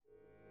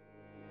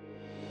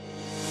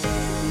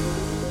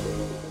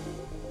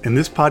In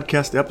this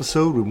podcast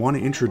episode, we want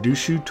to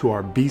introduce you to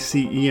our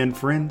BCEN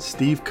friend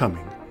Steve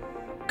Cumming.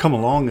 Come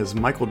along as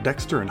Michael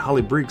Dexter and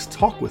Hollye Briggs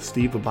talk with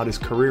Steve about his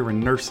career in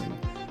nursing,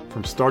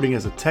 from starting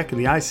as a tech in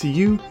the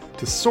ICU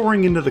to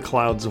soaring into the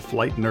clouds of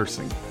flight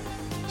nursing.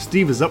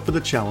 Steve is up for the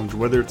challenge,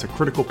 whether it's a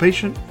critical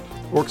patient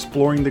or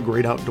exploring the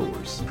great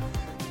outdoors.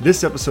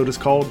 This episode is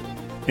called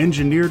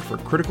Engineered for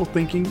Critical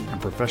Thinking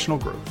and Professional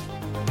Growth.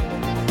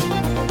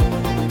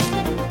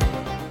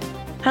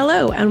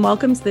 Hello, and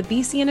welcome to the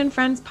BCEN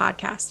Friends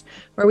podcast,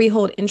 where we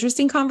hold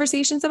interesting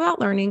conversations about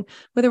learning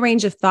with a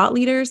range of thought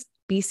leaders,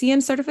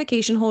 BCEN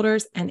certification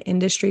holders, and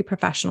industry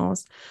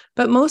professionals.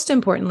 But most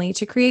importantly,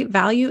 to create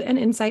value and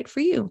insight for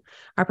you,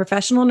 our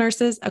professional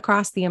nurses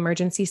across the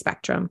emergency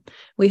spectrum.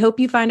 We hope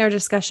you find our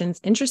discussions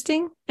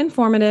interesting,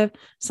 informative,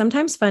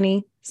 sometimes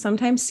funny,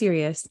 sometimes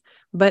serious,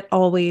 but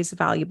always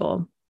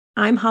valuable.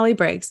 I'm Hollye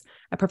Briggs,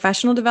 a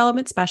professional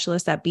development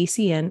specialist at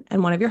BCEN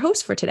and one of your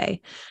hosts for today.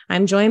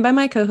 I'm joined by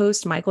my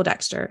co-host, Michael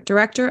Dexter,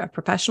 Director of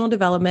Professional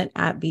Development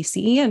at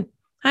BCEN.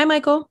 Hi,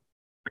 Michael.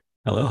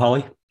 Hello,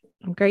 Hollye.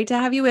 Great to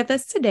have you with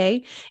us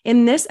today.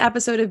 In this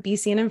episode of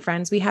BCEN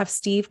Friends, we have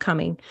Steve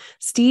Cumming.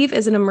 Steve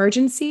is an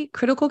emergency,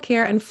 critical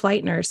care, and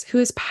flight nurse who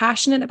is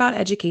passionate about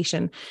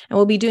education and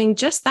will be doing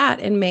just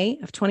that in May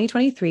of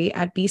 2023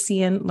 at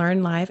BCEN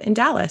Learn Live in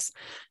Dallas.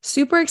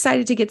 Super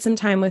excited to get some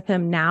time with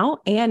him now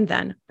and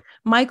then.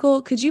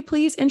 Michael, could you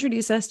please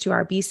introduce us to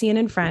our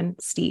BCEN friend,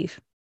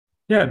 Steve?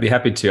 Yeah, I'd be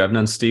happy to. I've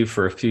known Steve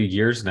for a few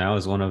years now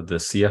as one of the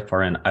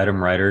CFRN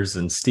item writers,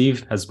 and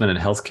Steve has been in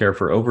healthcare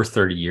for over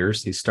 30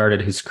 years. He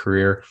started his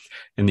career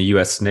in the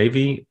U.S.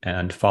 Navy,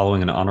 and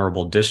following an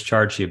honorable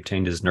discharge, he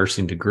obtained his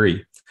nursing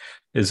degree.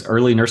 His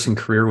early nursing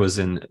career was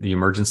in the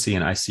emergency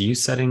and ICU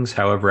settings.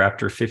 However,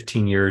 after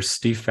 15 years,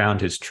 Steve found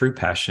his true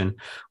passion,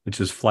 which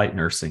was flight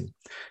nursing.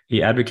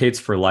 He advocates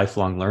for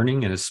lifelong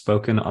learning and has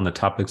spoken on the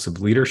topics of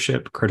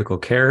leadership, critical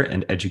care,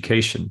 and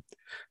education.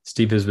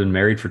 Steve has been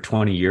married for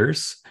 20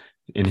 years.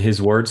 In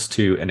his words,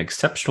 to an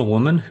exceptional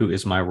woman who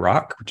is my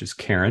rock, which is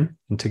Karen,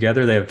 and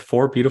together they have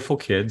 4 beautiful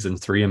kids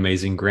and 3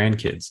 amazing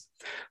grandkids.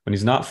 When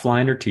he's not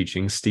flying or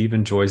teaching, Steve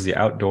enjoys the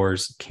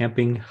outdoors,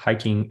 camping,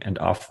 hiking, and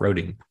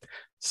off-roading.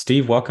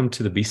 Steve, welcome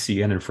to the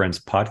BCEN and Friends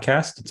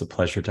podcast. It's a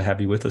pleasure to have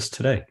you with us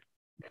today.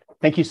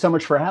 Thank you so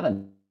much for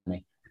having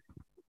me.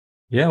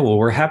 Yeah, well,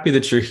 we're happy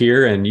that you're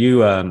here, and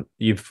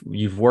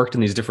you've worked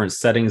in these different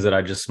settings that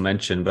I just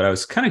mentioned. But I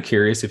was kind of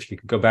curious if you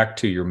could go back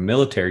to your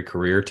military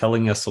career,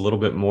 telling us a little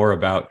bit more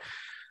about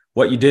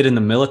what you did in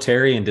the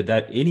military, and did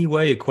that any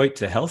way equate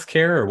to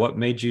healthcare, or what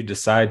made you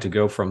decide to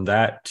go from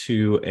that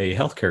to a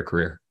healthcare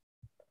career?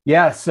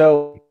 Yeah,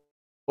 so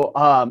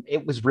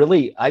it was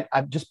really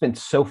I've just been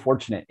so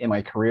fortunate in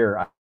my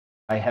career.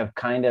 I have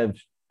kind of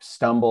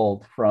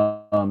stumbled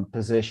from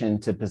position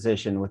to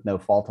position with no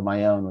fault of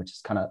my own, which has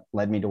kind of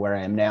led me to where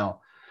I am now.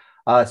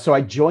 So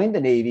I joined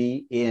the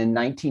Navy in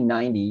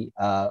 1990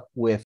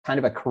 with kind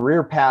of a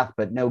career path,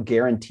 but no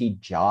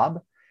guaranteed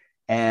job.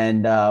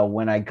 And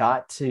when I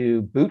got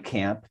to boot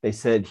camp, they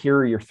said, here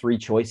are your 3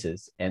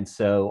 choices. And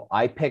so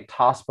I picked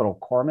hospital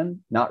corpsman,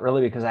 not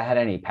really because I had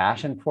any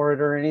passion for it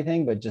or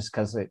anything, but just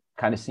because it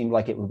kind of seemed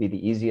like it would be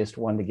the easiest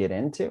one to get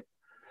into.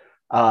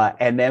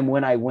 And then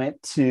when I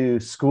went to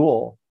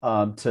school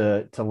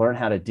to learn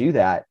how to do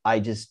that, I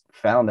just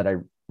found that I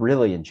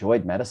really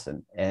enjoyed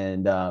medicine,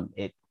 and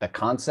the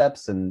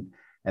concepts and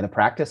the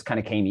practice kind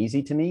of came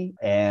easy to me.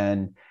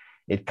 And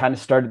it kind of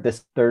started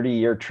this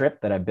 30-year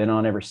trip that I've been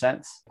on ever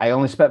since. I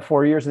only spent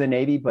 4 years in the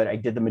Navy, but I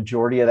did the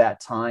majority of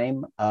that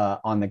time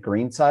on the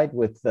green side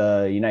with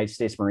the United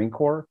States Marine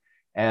Corps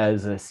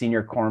as a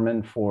senior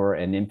corpsman for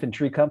an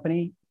infantry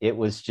company. It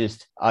was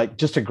just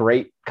a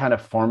great kind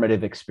of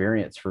formative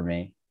experience for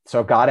me.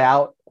 So got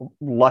out,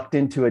 lucked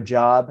into a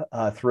job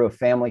through a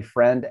family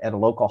friend at a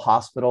local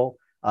hospital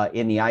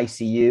in the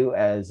ICU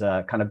as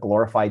a kind of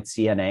glorified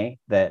CNA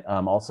that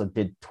also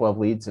did 12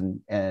 leads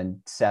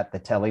and sat the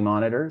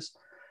telemonitors.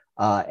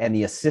 And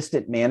the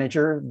assistant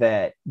manager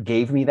that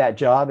gave me that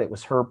job, it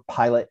was her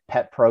pilot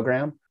pet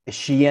program.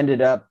 She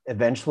ended up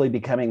eventually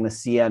becoming the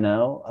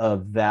CNO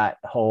of that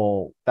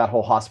whole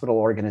hospital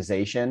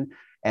organization.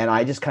 And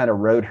I just kind of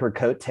rode her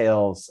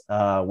coattails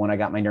when I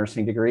got my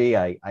nursing degree.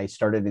 I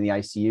started in the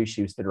ICU.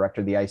 She was the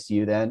director of the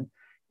ICU then.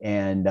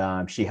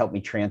 And she helped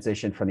me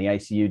transition from the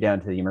ICU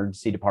down to the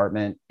emergency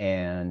department.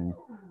 And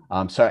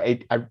so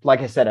like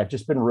I said, I've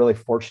just been really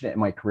fortunate in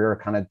my career.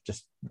 I kind of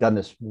just done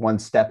this one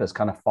step has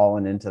kind of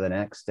fallen into the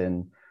next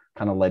and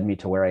kind of led me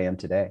to where I am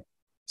today.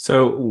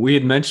 So we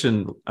had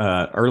mentioned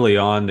early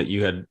on that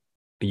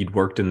you'd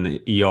worked in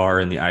the ER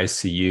and the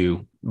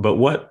ICU, but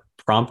what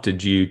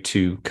prompted you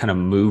to kind of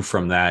move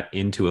from that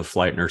into a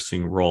flight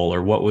nursing role?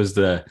 Or what was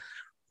the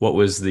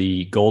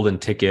golden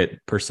ticket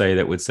per se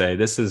that would say,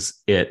 this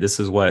is it, this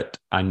is what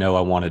I know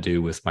I want to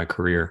do with my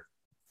career?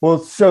 Well,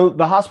 so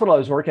the hospital I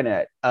was working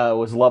at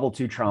was a level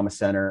 2 trauma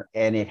center,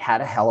 and it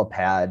had a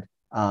helipad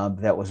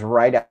that was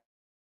right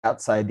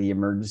outside the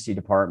emergency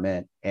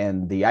department,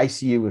 and the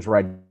ICU was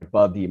right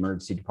above the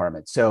emergency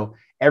department. So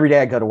every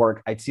day I go to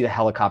work, I'd see the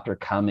helicopter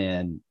come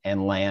in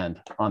and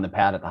land on the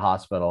pad at the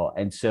hospital.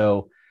 And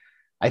so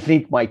I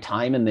think my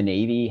time in the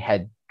Navy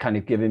had kind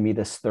of given me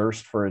this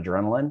thirst for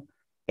adrenaline.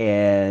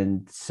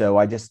 And so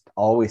I just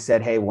always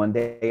said, hey, one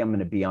day I'm going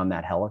to be on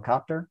that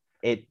helicopter.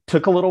 It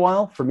took a little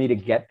while for me to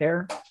get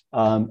there.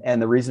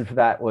 And the reason for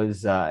that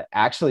was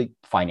actually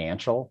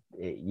financial.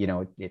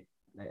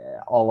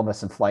 All of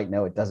us in flight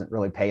know it doesn't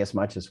really pay as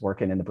much as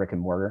working in the brick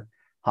and mortar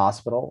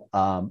hospital.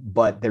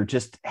 But there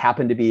just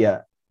happened to be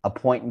a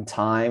point in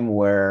time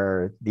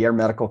where the air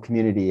medical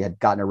community had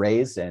gotten a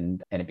raise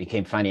and it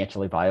became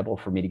financially viable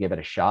for me to give it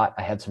a shot.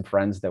 I had some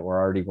friends that were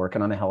already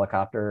working on a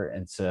helicopter.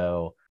 And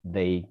so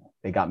they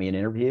got me an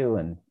interview,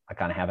 and I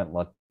kind of haven't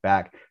looked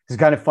back. It's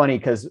kind of funny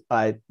because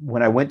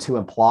when I went to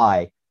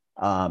apply,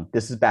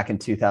 this is back in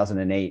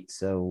 2008,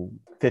 so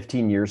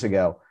 15 years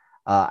ago,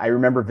 I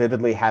remember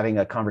vividly having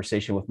a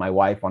conversation with my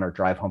wife on our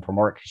drive home from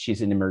work.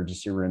 She's an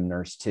emergency room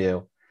nurse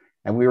too.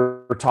 And we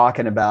were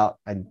talking about,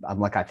 I'm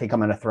like, I think I'm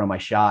going to throw my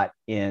shot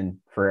in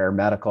for air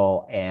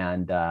medical.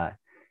 And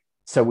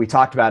so we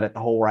talked about it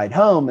the whole ride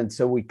home. And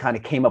so we kind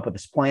of came up with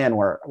this plan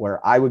where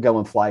I would go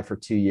and fly for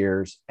 2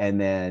 years, and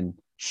then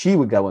she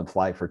would go and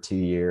fly for 2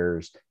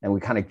 years, and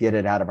we kind of get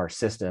it out of our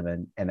system.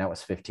 And that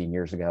was 15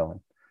 years ago.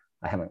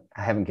 And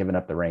I haven't given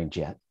up the reins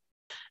yet.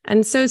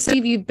 And so,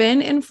 Steve, you've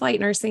been in flight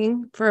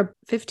nursing for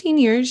 15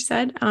 years, you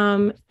said.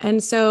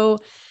 And so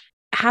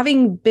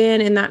having been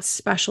in that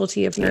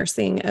specialty of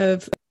nursing,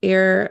 of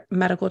air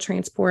medical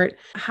transport,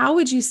 how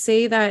would you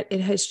say that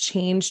it has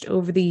changed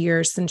over the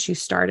years since you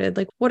started?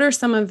 Like, what are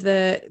some of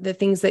the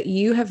things that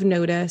you have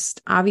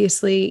noticed?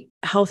 Obviously,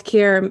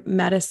 healthcare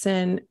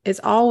medicine is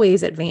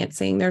always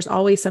advancing. There's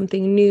always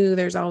something new.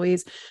 There's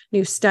always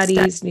new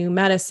studies, new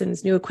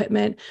medicines, new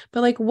equipment.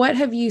 But like, what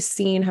have you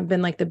seen have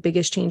been like the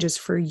biggest changes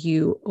for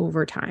you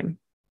over time?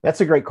 That's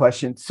a great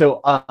question.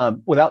 So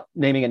without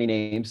naming any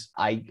names,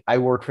 I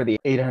work for the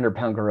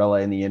 800-pound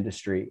gorilla in the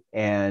industry.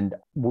 And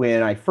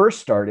when I first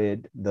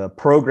started, the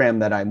program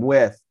that I'm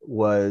with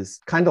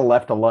was kind of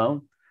left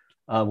alone.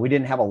 We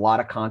didn't have a lot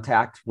of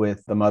contact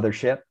with the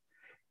mothership.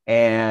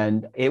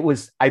 And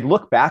I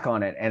look back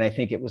on it, and I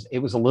think it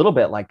was a little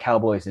bit like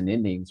cowboys and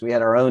Indians. We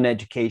had our own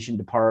education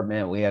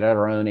department. We had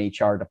our own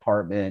HR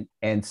department.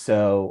 And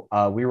so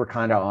we were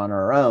kind of on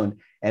our own.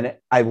 And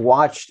I've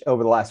watched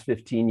over the last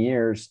 15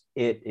 years,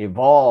 it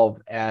evolve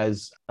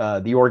as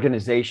the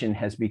organization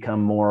has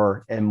become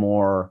more and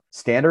more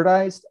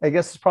standardized, I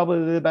guess is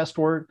probably the best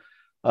word.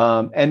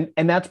 And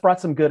that's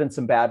brought some good and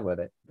some bad with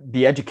it.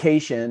 The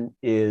education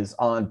is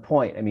on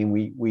point. I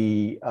mean,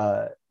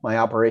 my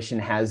operation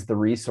has the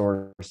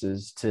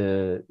resources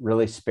to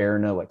really spare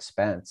no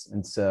expense.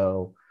 And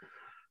so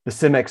the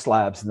CIMEX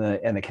labs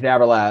and the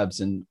cadaver labs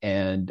and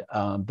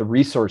the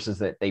resources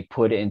that they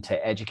put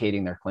into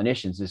educating their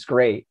clinicians is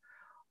great.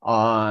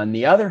 On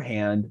the other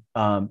hand,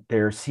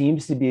 there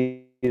seems to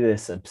be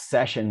this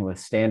obsession with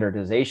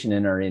standardization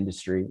in our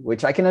industry,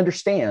 which I can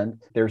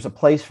understand. There's a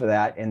place for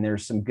that, and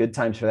there's some good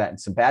times for that and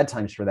some bad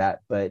times for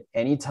that. But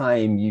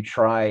anytime you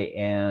try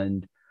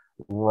and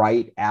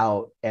write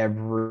out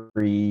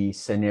every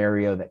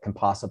scenario that can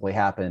possibly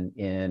happen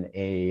in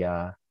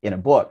a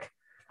book,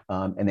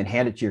 and then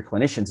hand it to your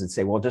clinicians and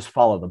say, well, just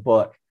follow the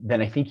book,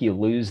 then I think you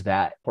lose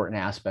that important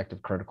aspect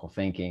of critical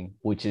thinking,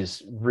 which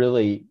is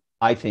really,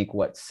 I think,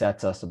 what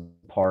sets us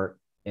apart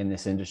in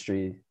this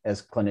industry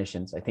as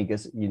clinicians. I think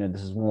this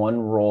is one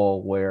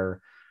role where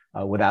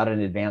without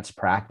an advanced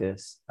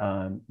practice,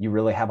 you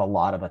really have a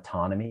lot of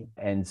autonomy.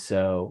 And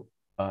so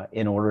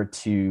in order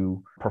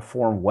to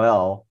perform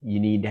well, you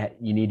need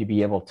to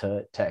be able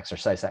to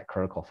exercise that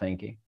critical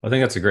thinking. I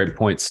think that's a great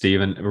point, Steve.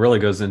 And it really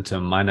goes into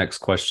my next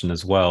question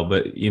as well.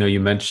 But,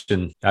 you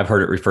mentioned, I've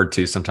heard it referred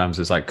to sometimes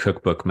as like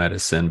cookbook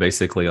medicine,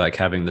 basically like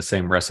having the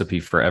same recipe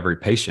for every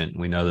patient.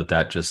 We know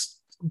that just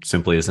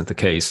simply isn't the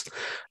case.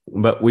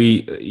 But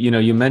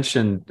you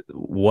mentioned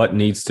what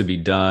needs to be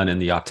done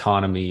and the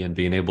autonomy and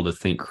being able to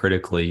think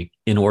critically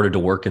in order to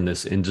work in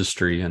this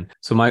industry. And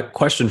so my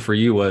question for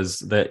you was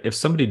that if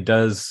somebody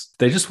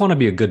they just want to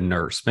be a good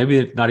nurse,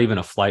 maybe not even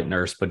a flight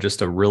nurse, but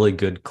just a really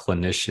good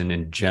clinician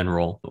in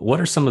general,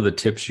 what are some of the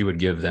tips you would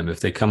give them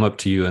if they come up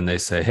to you and they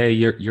say, hey,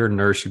 you're a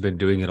nurse, you've been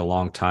doing it a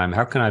long time.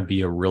 How can I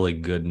be a really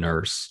good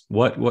nurse?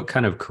 What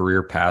kind of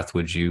career path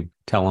would you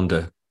tell them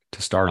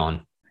to start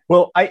on?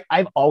 Well,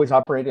 I've always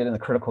operated in the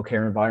critical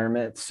care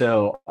environment.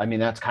 So, I mean,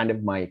 that's kind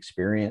of my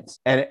experience.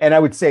 And I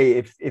would say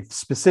if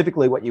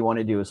specifically what you want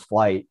to do is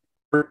flight,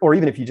 or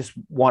even if you just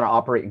want to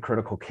operate in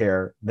critical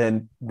care,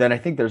 then I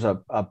think there's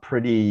a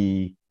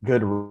pretty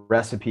good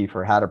recipe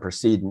for how to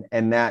proceed.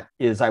 And that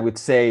is, I would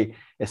say,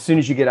 as soon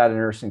as you get out of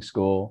nursing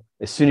school,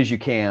 as soon as you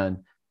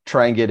can,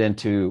 try and get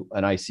into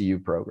an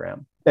ICU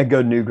program and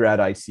go new grad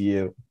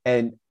ICU.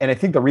 And I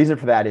think the reason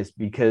for that is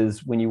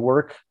because when you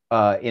work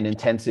in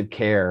intensive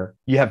care,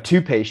 you have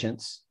two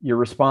patients, you're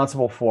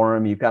responsible for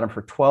them, you've got them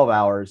for 12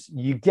 hours,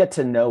 you get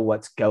to know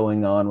what's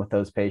going on with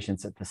those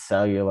patients at the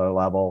cellular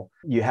level.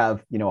 You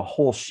have, a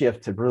whole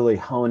shift to really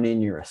hone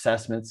in your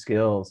assessment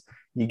skills.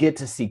 You get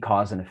to see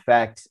cause and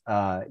effect.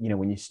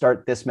 When you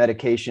start this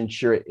medication,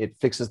 sure, it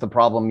fixes the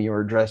problem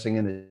you're addressing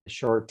in the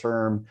short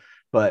term,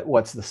 but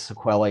what's the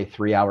sequelae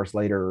 3 hours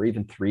later or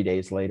even 3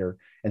 days later?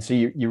 And so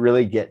you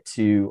really get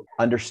to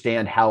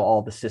understand how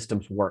all the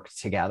systems work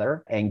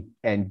together and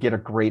get a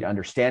great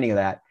understanding of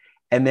that.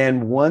 And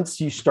then once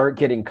you start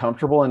getting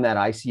comfortable in that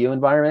ICU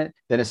environment,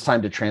 then it's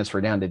time to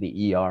transfer down to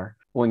the ER.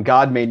 When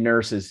God made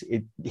nurses,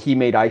 he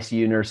made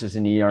ICU nurses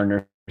and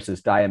ER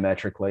nurses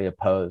diametrically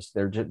opposed.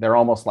 They're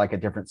almost like a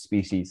different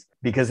species,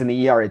 because in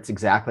the ER, it's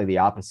exactly the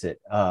opposite.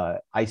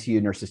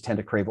 ICU nurses tend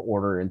to crave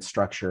order and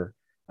structure,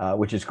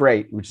 which is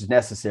great, which is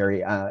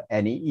necessary.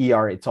 And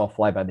ER, it's all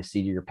fly by the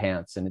seat of your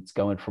pants, and it's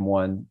going from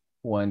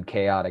one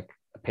chaotic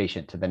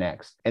patient to the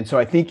next. And so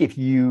I think if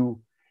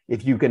you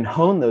can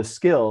hone those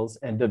skills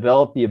and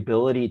develop the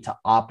ability to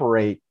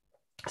operate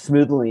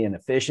smoothly and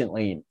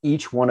efficiently in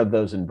each one of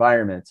those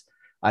environments,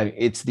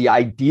 it's the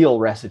ideal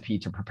recipe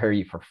to prepare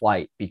you for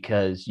flight,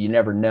 because you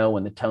never know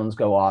when the tones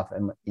go off.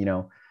 And,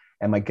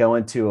 am I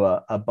going to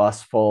a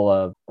bus full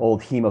of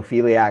old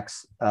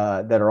hemophiliacs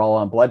that are all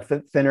on blood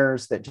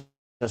thinners that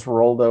just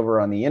rolled over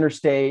on the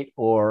interstate?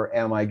 Or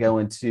am I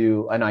going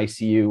to an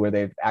ICU where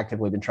they've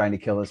actively been trying to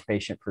kill this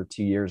patient for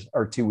 2 years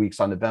or 2 weeks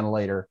on the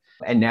ventilator,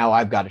 and now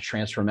I've got to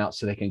transfer them out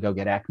so they can go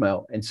get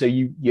ECMO? And so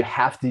you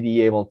have to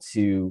be able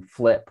to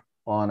flip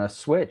on a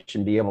switch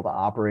and be able to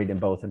operate in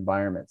both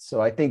environments. So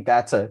I think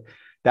that's a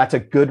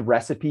good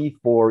recipe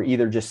for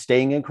either just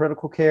staying in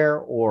critical care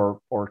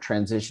or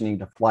transitioning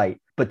to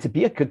flight. But to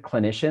be a good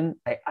clinician,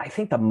 I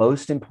think the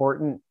most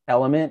important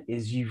element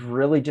is you've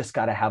really just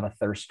got to have a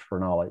thirst for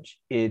knowledge.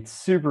 It's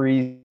super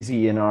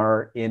easy in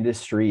our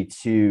industry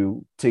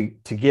to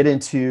get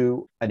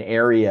into an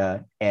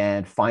area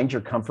and find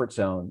your comfort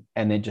zone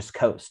and then just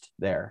coast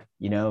there.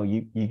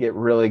 You get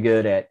really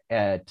good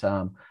at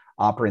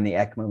operating the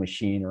ECMO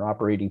machine or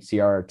operating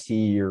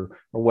CRRT or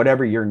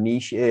whatever your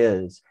niche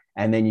is.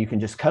 And then you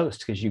can just coast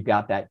because you've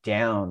got that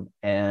down.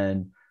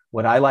 And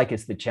what I like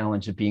is the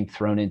challenge of being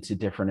thrown into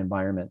different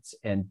environments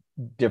and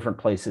different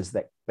places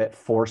that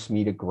force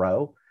me to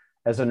grow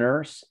as a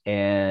nurse.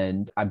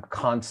 And I'm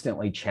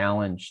constantly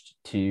challenged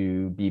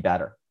to be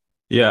better.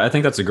 Yeah, I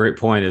think that's a great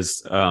point.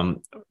 There's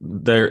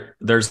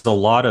a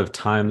lot of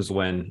times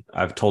when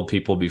I've told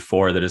people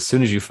before that as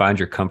soon as you find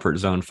your comfort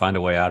zone, find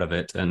a way out of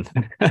it. And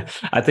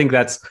I think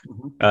that's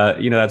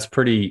that's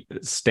pretty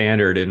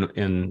standard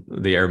in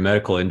the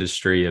aeromedical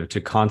industry, to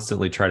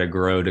constantly try to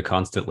grow, to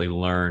constantly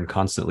learn,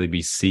 constantly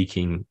be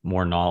seeking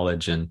more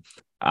knowledge. And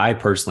I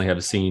personally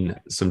have seen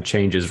some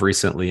changes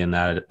recently in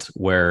that,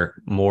 where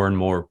more and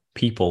more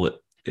people,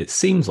 it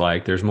seems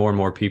like there's more and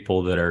more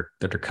people that are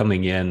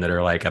coming in that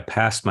are like, I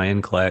passed my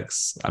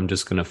NCLEX, I'm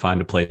just going to find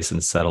a place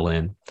and settle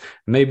in.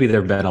 Maybe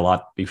there've been a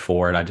lot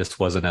before and I just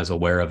wasn't as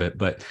aware of it.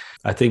 But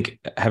I think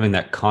having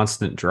that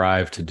constant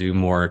drive to do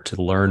more, to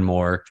learn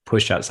more,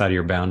 push outside of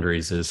your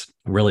boundaries is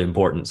really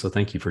important. So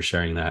thank you for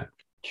sharing that.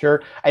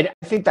 Sure. I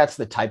think that's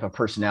the type of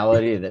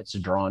personality that's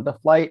drawn to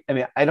flight. I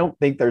mean, I don't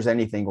think there's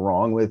anything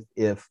wrong with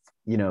if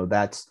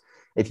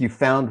you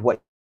found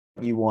what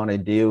you want to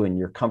do and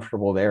you're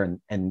comfortable there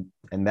and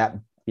that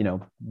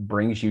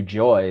brings you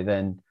joy,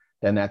 then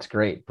that's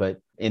great. But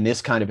in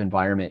this kind of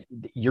environment,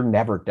 you're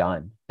never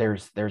done.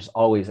 There's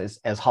always,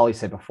 as Hollye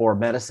said before,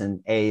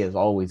 medicine is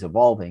always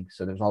evolving,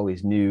 so there's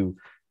always new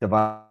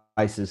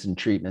devices and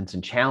treatments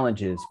and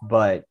challenges.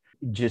 But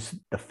just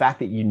the fact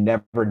that you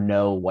never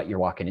know what you're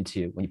walking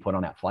into when you put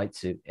on that flight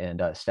suit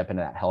and step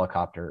into that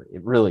helicopter,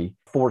 it really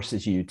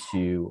forces you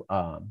to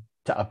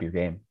up your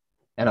game.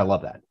 And I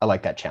love that. I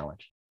like that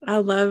challenge. I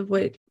love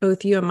what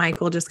both you and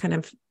Michael just kind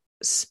of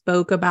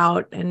spoke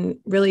about, and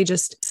really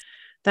just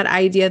that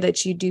idea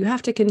that you do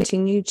have to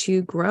continue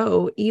to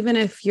grow, even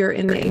if you're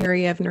in the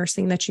area of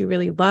nursing that you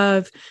really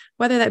love,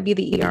 whether that be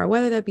the ER,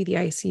 whether that be the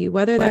ICU,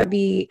 whether that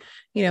be,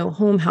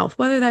 home health,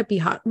 whether that be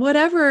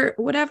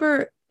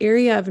whatever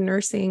area of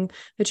nursing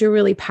that you're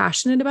really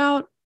passionate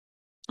about.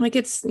 Like,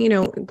 it's,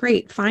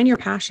 great, find your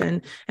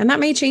passion. And that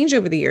may change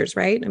over the years,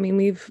 right? I mean,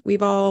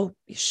 we've all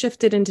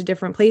shifted into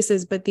different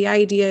places, but the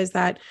idea is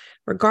that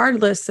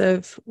regardless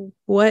of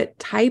what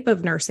type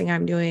of nursing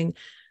I'm doing,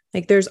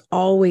 like, there's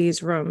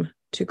always room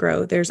to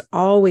grow. There's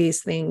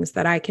always things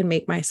that I can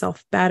make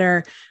myself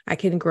better. I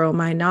can grow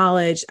my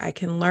knowledge. I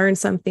can learn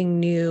something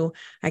new.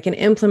 I can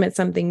implement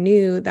something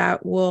new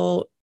that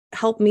will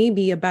help me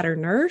be a better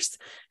nurse,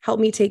 help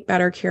me take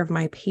better care of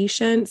my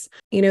patients.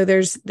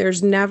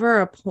 There's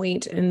never a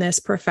point in this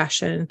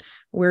profession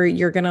where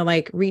you're going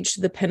to reach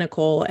the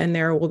pinnacle and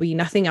there will be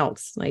nothing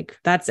else. Like,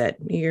 that's it.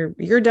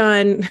 You're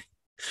done.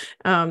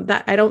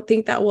 That I don't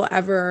think that will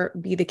ever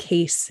be the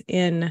case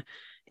in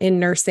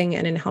nursing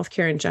and in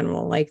healthcare in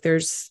general. Like,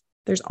 there's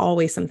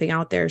always something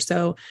out there.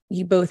 So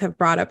you both have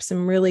brought up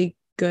some really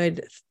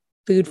good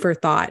food for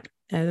thought.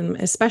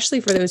 Especially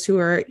for those who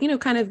are,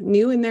 kind of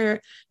new in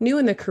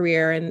the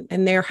career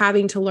and they're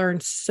having to learn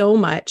so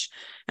much.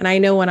 And I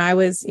know when I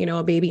was,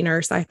 a baby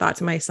nurse, I thought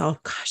to myself,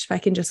 gosh, if I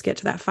can just get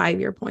to that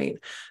 5-year point,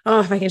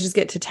 if I can just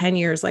get to 10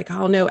 years,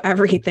 I'll know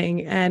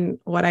everything. And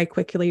what I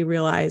quickly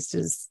realized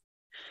is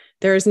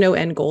there is no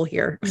end goal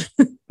here.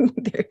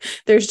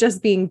 There's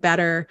just being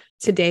better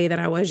today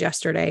than I was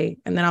yesterday,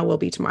 and then I will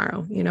be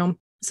tomorrow,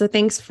 So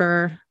thanks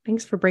for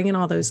bringing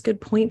all those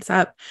good points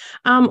up.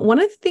 One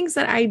of the things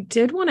that I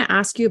did want to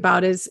ask you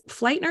about is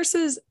flight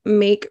nurses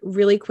make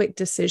really quick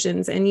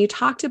decisions. And you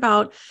talked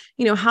about,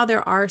 how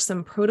there are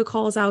some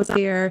protocols out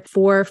there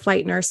for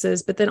flight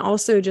nurses, but then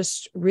also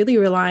just really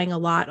relying a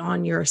lot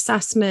on your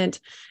assessment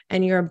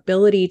and your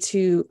ability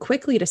to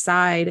quickly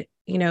decide,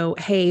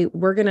 hey,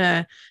 we're going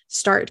to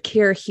start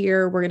care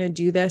here. We're going to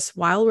do this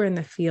while we're in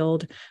the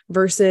field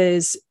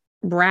versus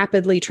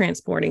rapidly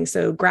transporting.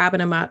 So grabbing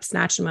them up,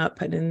 snatching them up,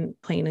 putting in the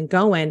plane and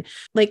going.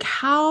 Like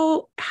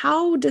how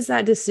does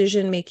that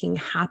decision making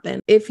happen?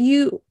 If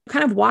you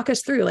kind of walk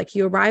us through, like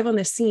you arrive on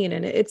the scene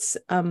and it's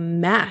a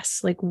mess,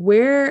 like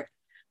where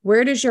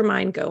does your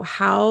mind go?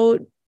 How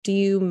do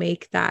you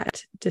make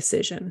that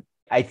decision?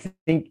 I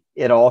think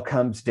it all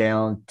comes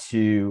down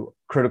to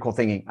critical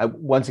thinking.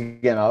 Once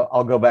again,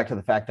 I'll go back to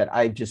the fact that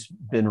I've just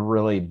been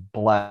really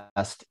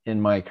blessed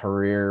in my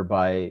career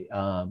by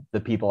the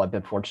people I've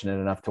been fortunate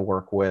enough to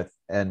work with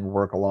and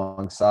work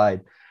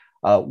alongside.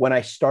 When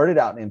I started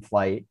out in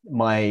flight,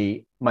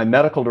 my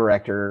medical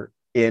director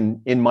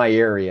in my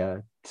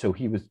area, so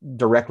he was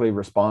directly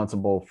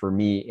responsible for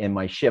me in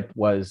my ship,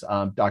 was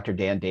Dr.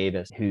 Dan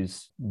Davis,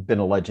 who's been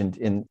a legend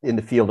in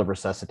the field of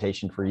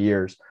resuscitation for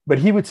years. But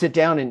he would sit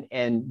down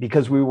and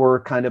because we were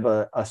kind of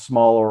a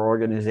smaller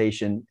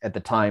organization at the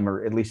time,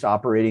 or at least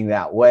operating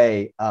that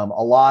way, a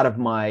lot of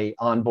my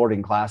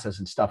onboarding classes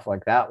and stuff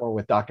like that were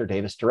with Dr.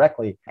 Davis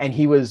directly. And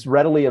he was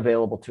readily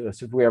available to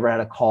us. If we ever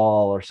had a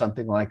call or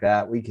something like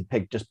that, we could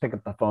pick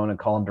up the phone and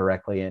call him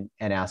directly and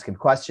ask him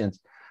questions.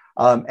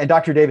 And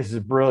Dr. Davis is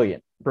a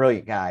brilliant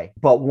guy.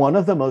 But one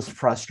of the most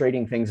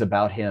frustrating things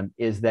about him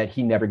is that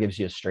he never gives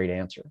you a straight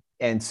answer.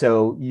 And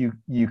so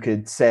you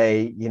could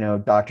say,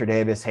 Dr.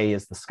 Davis, hey,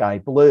 is the sky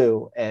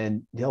blue?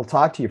 And he'll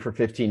talk to you for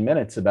 15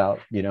 minutes about,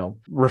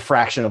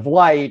 refraction of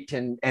light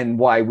and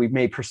why we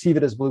may perceive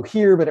it as blue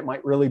here, but it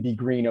might really be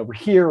green over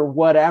here or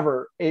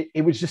whatever.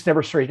 It was just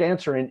never a straight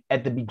answer. And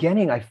at the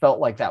beginning, I felt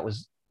like that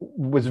was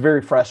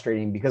very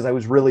frustrating because I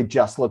was really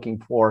just looking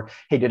for,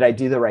 hey, did I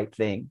do the right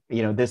thing?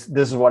 This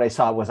is what I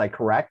saw. Was I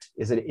correct?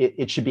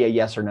 It should be a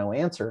yes or no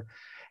answer.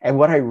 And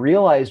what I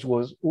realized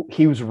was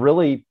he was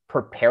really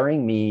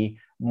preparing me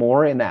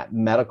more in that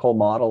medical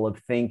model of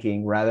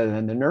thinking rather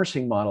than the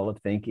nursing model of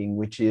thinking,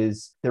 which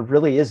is there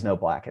really is no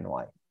black and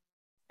white.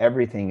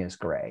 Everything is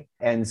gray.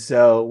 And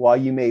so while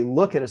you may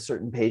look at a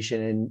certain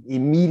patient and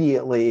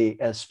immediately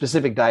a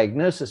specific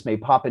diagnosis may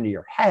pop into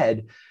your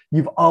head,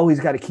 you've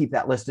always got to keep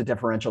that list of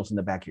differentials in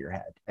the back of your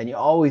head. And you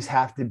always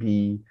have to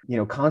be,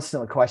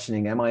 constantly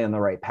questioning, am I on the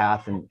right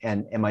path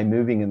and am I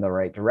moving in the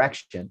right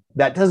direction?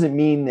 That doesn't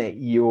mean that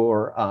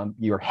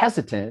you're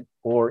hesitant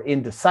or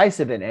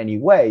indecisive in any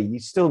way. You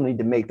still need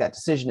to make that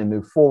decision and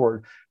move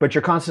forward, but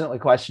you're constantly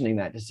questioning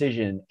that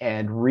decision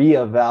and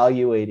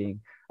reevaluating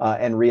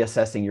and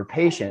reassessing your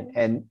patient.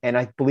 And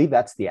I believe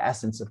that's the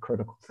essence of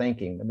critical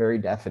thinking, the very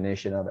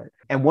definition of it.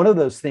 And one of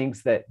those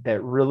things that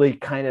really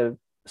kind of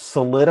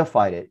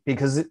solidified it,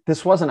 because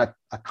this wasn't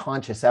a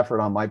conscious effort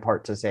on my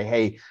part to say,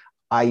 hey,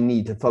 I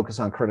need to focus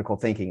on critical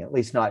thinking, at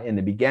least not in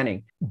the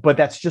beginning. But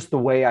that's just the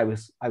way I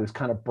was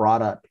kind of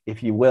brought up,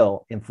 if you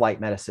will, in flight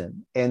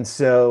medicine. And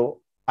so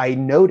I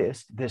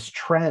noticed this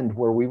trend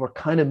where we were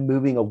kind of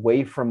moving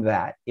away from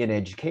that in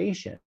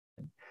education.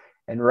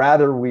 And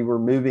rather, we were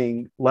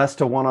moving less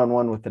to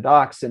one-on-one with the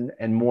docs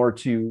and more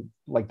to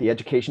like the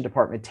education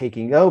department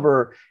taking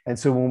over. And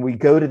so when we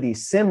go to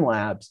these sim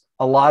labs,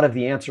 a lot of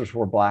the answers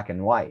were black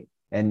and white.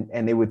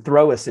 And they would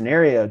throw a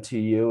scenario to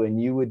you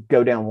and you would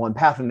go down one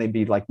path and they'd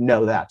be like,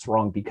 no, that's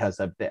wrong because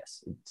of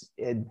this.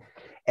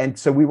 And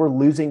so we were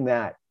losing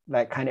that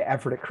kind of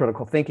effort at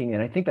critical thinking.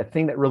 And I think the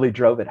thing that really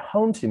drove it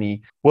home to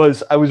me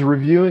was I was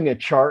reviewing a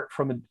chart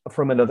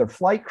from another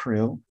flight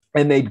crew.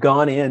 And they'd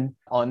gone in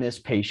on this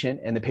patient,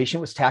 and the patient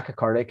was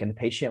tachycardic, and the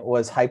patient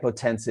was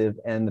hypotensive,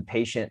 and the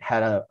patient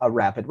had a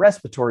rapid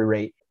respiratory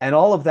rate. And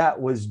all of that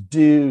was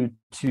due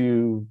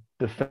to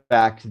the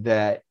fact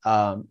that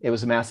it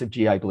was a massive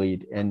GI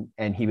bleed,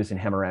 and he was in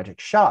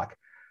hemorrhagic shock.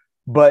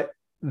 But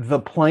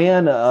the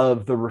plan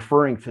of the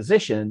referring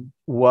physician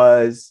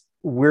was,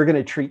 we're going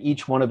to treat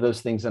each one of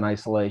those things in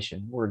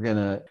isolation. We're going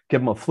to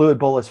give him a fluid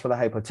bolus for the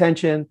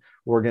hypotension.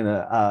 We're going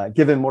to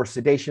give him more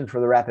sedation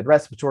for the rapid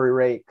respiratory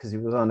rate because he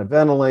was on a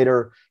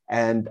ventilator.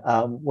 And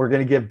we're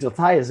going to give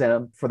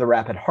diltiazem for the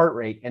rapid heart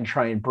rate and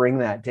try and bring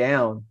that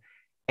down.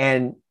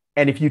 And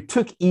if you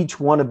took each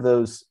one of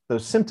those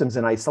symptoms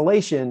in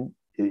isolation,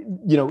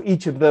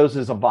 each of those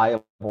is a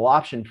viable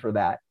option for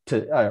that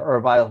or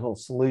a viable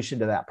solution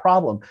to that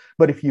problem.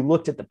 But if you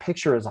looked at the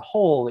picture as a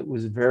whole, it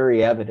was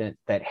very evident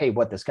that, hey,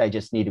 what this guy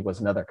just needed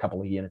was another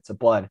couple of units of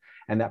blood.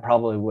 And that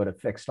probably would have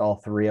fixed all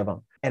three of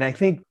them. And I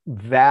think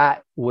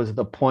that was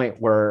the point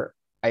where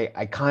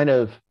I kind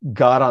of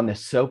got on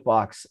this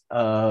soapbox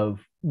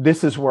of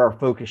this is where our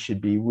focus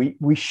should be.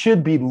 We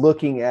should be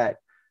looking at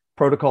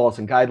protocols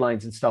and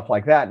guidelines and stuff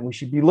like that. And we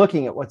should be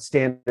looking at what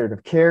standard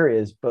of care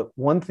is. But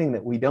one thing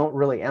that we don't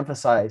really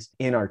emphasize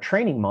in our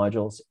training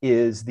modules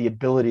is the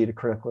ability to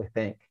critically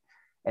think.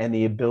 and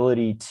the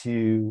ability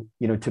to,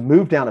 to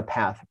move down a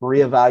path,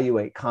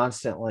 reevaluate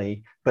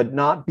constantly, but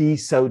not be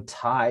so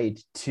tied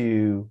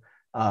to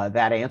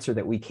that answer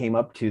that we came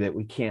up to that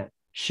we can't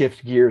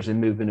shift gears and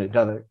move in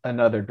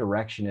another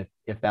direction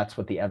if that's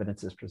what the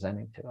evidence is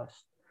presenting to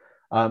us.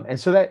 And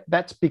so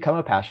that's become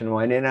a passion of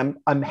mine. And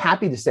I'm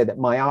happy to say that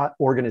my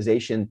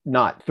organization,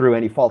 not through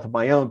any fault of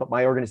my own, but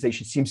my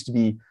organization seems to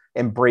be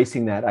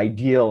embracing that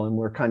ideal, and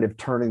we're kind of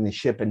turning the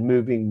ship and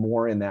moving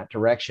more in that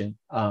direction.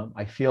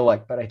 I feel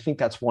like, but I think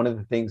that's one of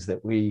the things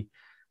that we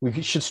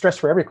should stress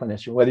for every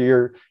clinician, whether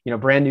you're,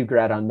 brand new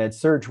grad on med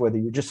surg, whether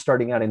you're just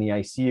starting out in the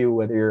ICU,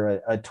 whether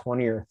you're a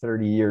 20 or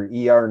 30 year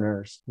ER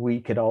nurse, we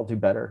could all do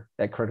better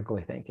at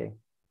critically thinking.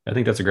 I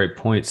think that's a great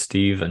point,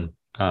 Steve. And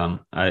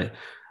I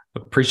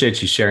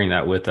appreciate you sharing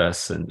that with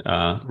us, and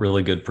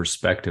really good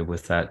perspective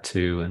with that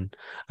too. And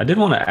I did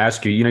want to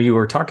ask you, you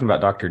were talking about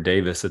Dr.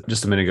 Davis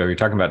just a minute ago. You're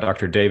talking about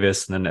Dr.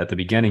 Davis, and then at the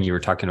beginning you were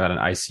talking about an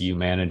ICU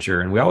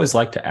manager. And we always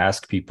like to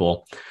ask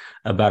people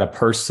about a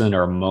person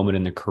or a moment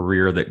in their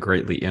career that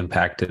greatly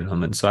impacted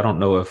them. And so I don't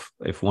know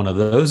if one of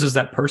those is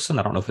that person.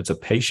 I don't know if it's a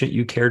patient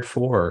you cared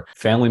for or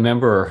family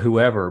member or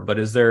whoever, but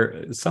is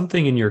there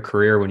something in your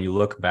career when you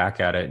look back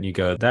at it and you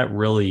go, that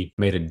really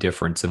made a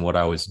difference in what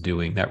I was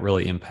doing, that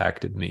really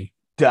impacted me?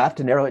 Do I have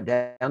to narrow it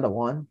down to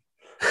one?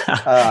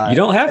 You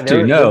don't have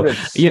to, no.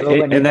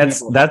 And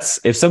that's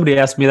if somebody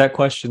asked me that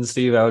question,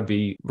 Steve, I would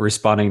be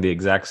responding the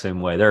exact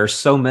same way. There are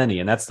so many,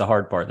 and that's the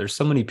hard part. There's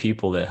so many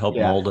people that help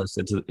mold us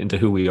into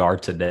who we are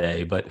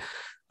today. But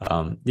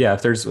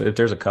if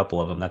there's a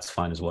couple of them, that's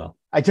fine as well.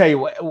 I tell you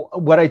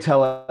what I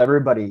tell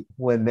everybody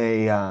when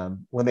they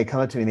come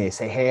up to me and they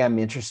say, "Hey, I'm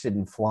interested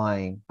in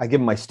flying." I give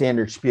them my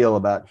standard spiel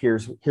about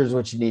here's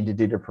what you need to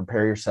do to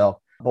prepare yourself.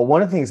 But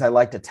one of the things I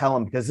like to tell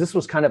them, because this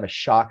was kind of a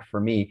shock for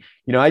me,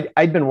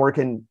 I'd been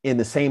working in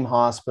the same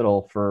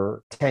hospital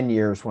for 10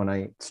 years when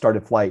I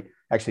started flight,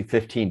 actually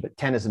 15, but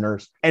 10 as a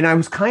nurse. And I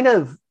was kind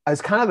of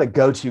the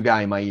go-to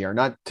guy in my ER,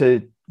 not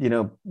to,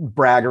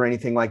 brag or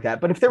anything like that.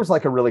 But if there was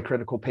like a really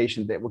critical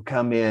patient that would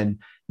come in,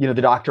 the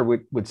doctor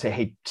would say,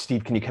 "Hey,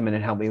 Steve, can you come in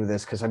and help me with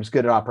this? Because I was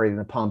good at operating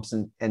the pumps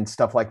and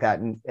stuff like that,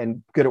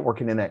 and good at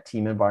working in that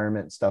team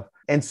environment and stuff."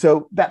 And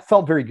so that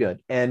felt very good.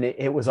 And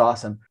it was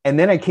awesome. And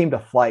then I came to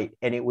flight,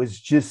 and it was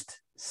just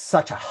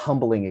such a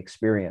humbling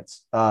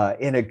experience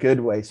in a good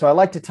way. So I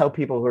like to tell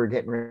people who are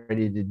getting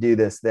ready to do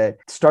this that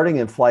starting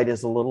in flight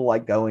is a little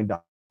like going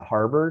to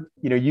Harvard.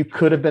 You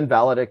could have been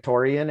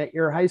valedictorian at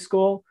your high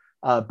school,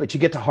 but you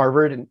get to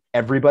Harvard and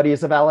everybody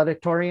is a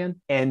valedictorian.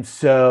 And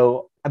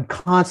so I'm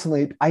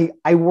constantly,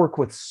 I work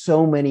with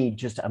so many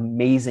just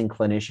amazing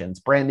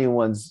clinicians, brand new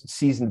ones,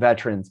 seasoned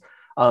veterans,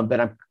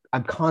 that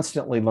I'm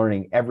constantly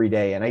learning every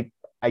day. And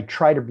I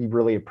try to be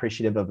really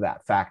appreciative of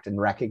that fact and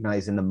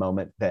recognize in the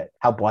moment that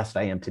how blessed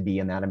I am to be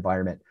in that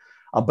environment.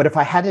 But if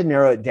I had to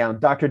narrow it down,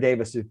 Dr.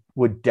 Davis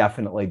would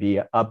definitely be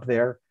up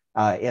there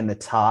in the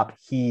top.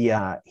 He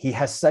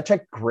has such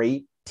a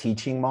great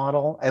teaching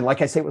model. And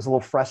like I say, it was a little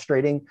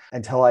frustrating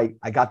until I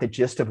got the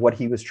gist of what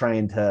he was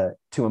trying to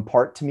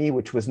impart to me,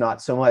 which was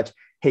not so much,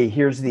 "Hey,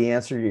 here's the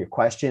answer to your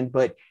question,"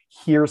 but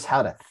here's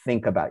how to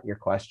think about your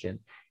question.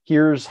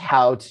 Here's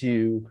how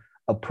to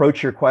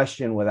approach your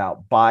question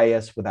without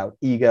bias, without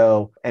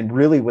ego, and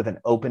really with an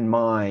open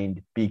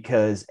mind,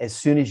 because as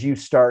soon as you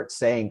start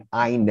saying,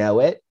 "I know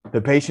it,"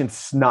 the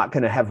patient's not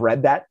going to have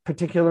read that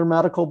particular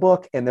medical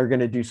book, and they're going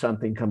to do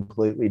something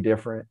completely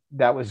different.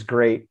 That was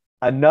great.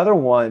 Another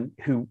one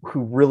who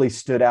really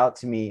stood out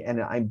to me, and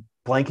I'm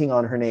blanking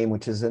on her name,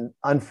 which is an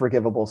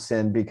unforgivable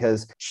sin,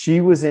 because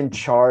she was in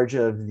charge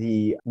of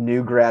the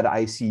new grad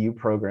ICU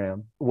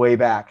program way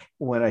back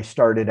when I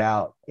started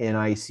out in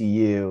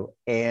ICU.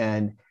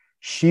 And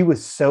she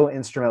was so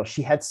instrumental.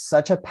 She had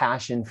such a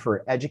passion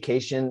for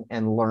education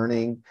and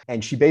learning.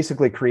 And she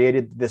basically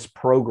created this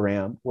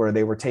program where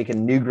they were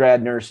taking new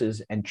grad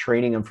nurses and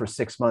training them for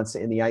 6 months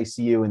in the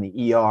ICU and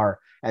the ER.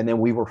 And then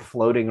we were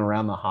floating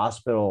around the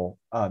hospital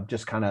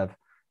just kind of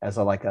as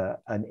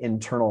an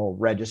internal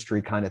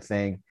registry kind of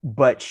thing.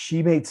 But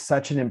she made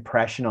such an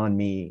impression on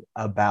me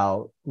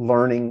about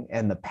learning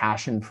and the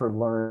passion for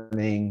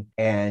learning.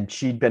 And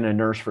she'd been a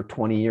nurse for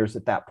 20 years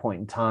at that point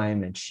in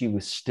time. And she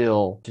was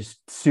still just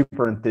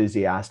super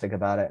enthusiastic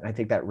about it. And I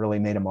think that really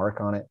made a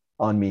mark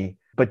on me.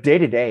 But day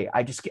to day,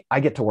 I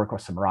get to work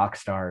with some rock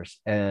stars,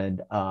 and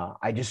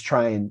I just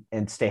try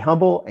and stay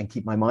humble and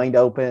keep my mind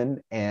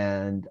open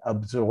and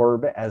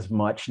absorb as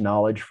much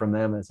knowledge from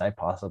them as I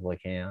possibly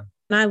can.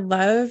 And I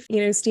love,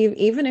 Steve,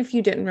 even if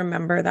you didn't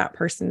remember that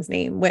person's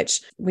name,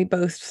 which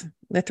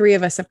the three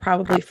of us have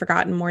probably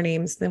forgotten more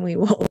names than we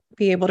will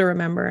be able to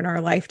remember in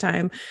our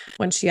lifetime,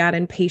 once you add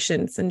in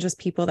patients and just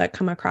people that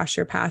come across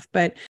your path.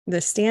 But the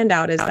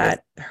standout is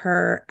that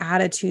her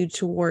attitude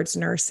towards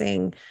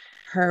nursing,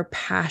 her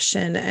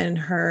passion and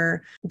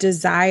her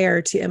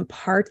desire to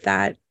impart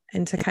that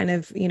and to kind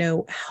of,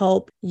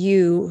 help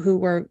you who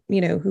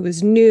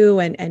was new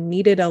and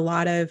needed a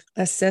lot of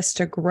assist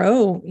to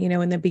grow,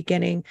 in the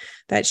beginning,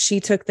 that she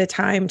took the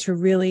time to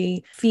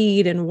really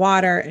feed and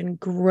water and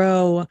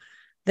grow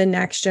the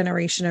next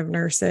generation of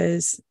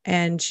nurses.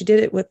 And she did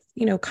it with,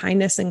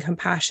 kindness and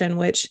compassion,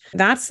 which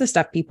that's the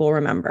stuff people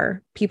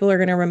remember. People are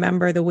going to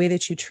remember the way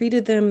that you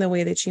treated them, the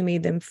way that you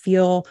made them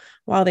feel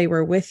while they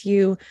were with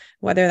you,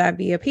 whether that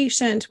be a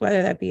patient,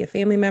 whether that be a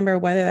family member,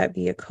 whether that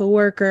be a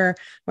coworker,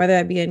 whether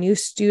that be a new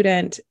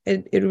student.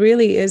 It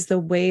really is the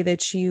way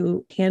that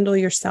you handle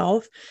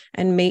yourself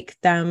and make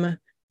them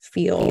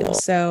feel.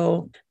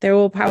 So there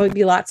will probably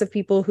be lots of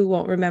people who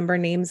won't remember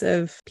names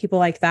of people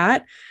like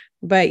that,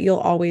 but you'll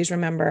always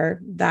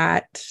remember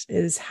that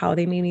is how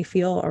they made me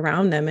feel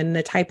around them. And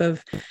the type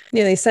of,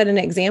 they set an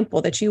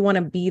example that you want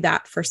to be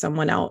that for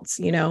someone else,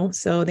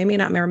 so they may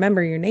not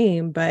remember your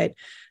name, but,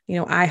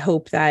 I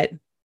hope that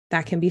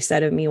can be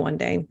said of me one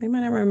day. They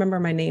might not remember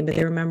my name, but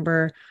they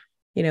remember,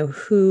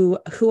 who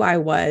I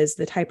was,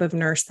 the type of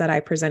nurse that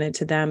I presented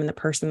to them and the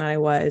person that I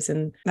was.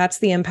 And that's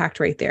the impact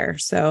right there.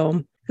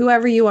 So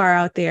whoever you are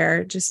out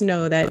there, just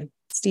know that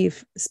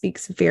Steve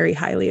speaks very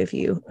highly of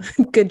you.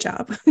 Good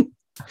job.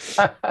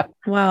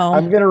 Well,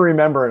 I'm going to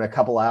remember in a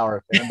couple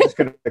hours. I'm just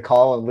going to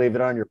call and leave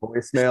it on your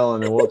voicemail,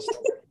 and then we'll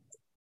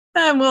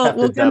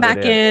we'll come back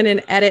in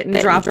and edit and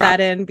drop that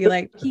in and be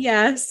like,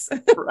 yes.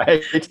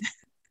 Right.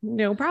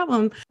 No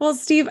problem. Well,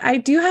 Steve, I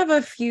do have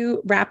a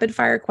few rapid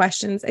fire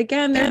questions.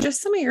 Again, they're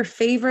just some of your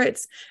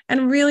favorites.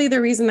 And really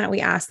the reason that we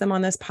ask them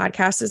on this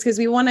podcast is because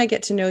we want to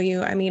get to know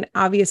you. I mean,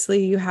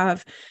 obviously you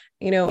have,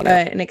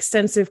 an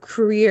extensive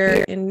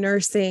career in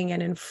nursing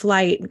and in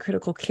flight and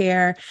critical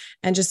care,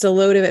 and just a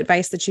load of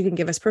advice that you can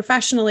give us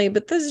professionally.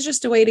 But this is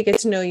just a way to get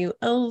to know you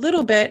a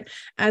little bit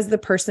as the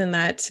person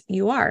that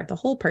you are, the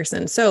whole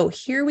person. So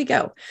here we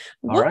go.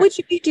 What would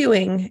you be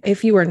doing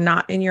if you were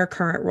not in your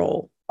current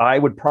role? I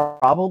would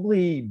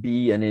probably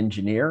be an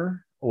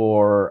engineer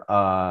or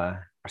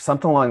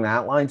something along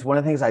that lines. One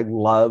of the things I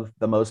love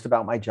the most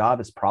about my job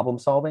is problem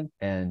solving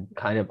and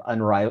kind of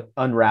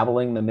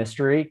unraveling the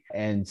mystery.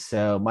 And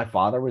so my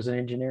father was an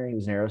engineer. He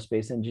was an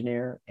aerospace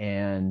engineer,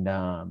 and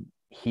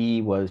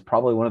he was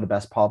probably one of the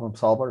best problem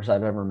solvers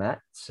I've ever met.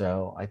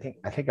 So I think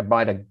I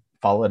might have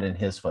followed in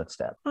his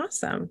footsteps.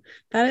 Awesome.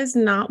 That is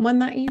not one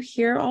that you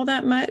hear all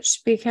that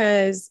much,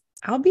 because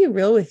I'll be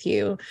real with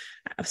you.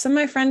 Some of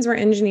my friends were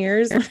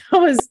engineers when I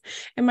was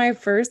in my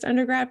first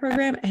undergrad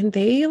program, and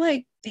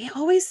they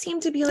always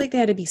seemed to be like they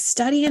had to be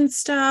studying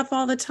stuff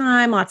all the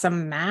time, lots of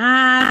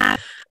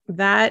math.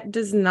 That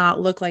does not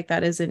look like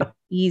that is an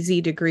easy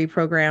degree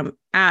program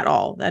at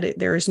all.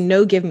 There is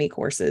no give me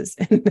courses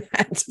in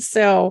that.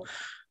 So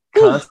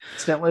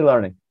constantly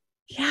learning.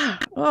 Yeah.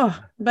 Oh,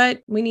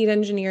 but we need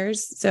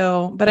engineers.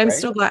 So, but I'm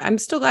still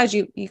glad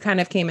you kind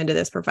of came into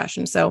this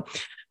profession. So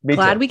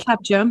glad we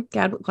kept you.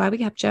 Glad we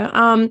kept you.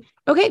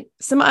 Okay.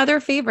 Some other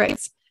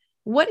favorites.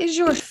 What is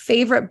your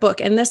favorite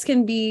book? And this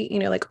can be,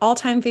 like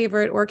all-time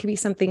favorite, or it could be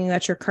something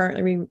that you're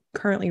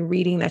currently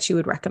reading that you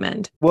would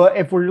recommend. Well,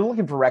 if we're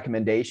looking for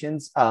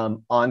recommendations,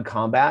 On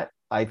Combat,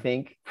 I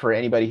think for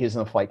anybody who's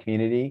in the flight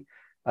community,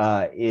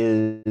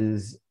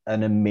 is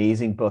an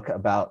amazing book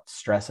about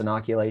stress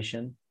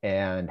inoculation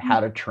and how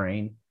to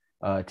train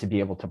to be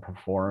able to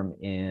perform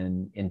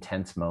in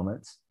intense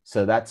moments.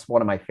 So that's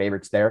one of my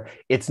favorites there.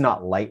 It's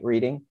not light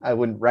reading. I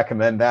wouldn't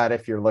recommend that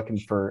if you're looking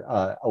for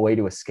a way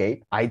to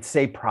escape. I'd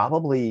say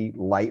probably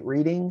light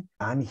reading.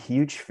 I'm a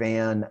huge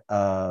fan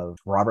of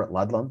Robert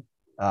Ludlum,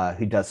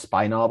 who does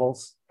spy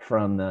novels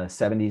from the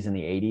 70s and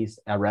the 80s.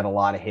 I read a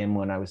lot of him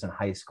when I was in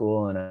high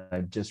school, and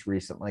I just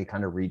recently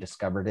kind of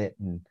rediscovered it,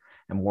 and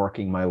I'm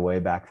working my way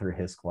back through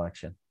his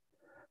collection.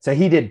 So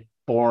he did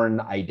Bourne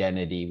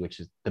Identity, which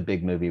is the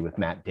big movie with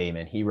Matt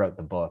Damon. He wrote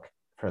the book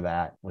for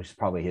that, which is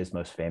probably his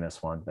most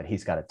famous one, but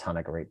he's got a ton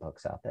of great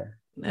books out there.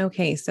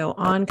 Okay. So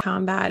On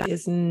Combat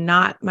is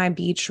not my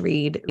beach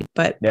read,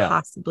 but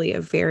possibly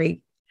a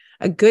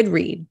good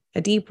read,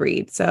 a deep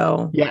read.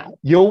 So yeah,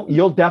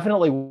 you'll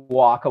definitely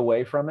walk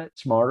away from it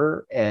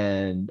smarter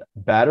and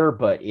better,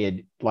 but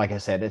like I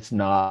said, it's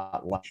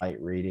not light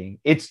reading.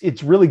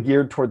 It's really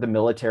geared toward the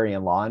military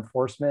and law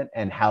enforcement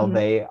and how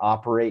they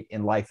operate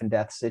in life and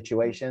death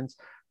situations.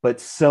 But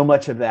so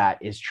much of that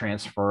is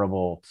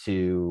transferable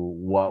to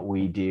what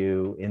we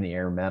do in the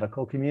air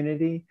medical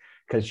community,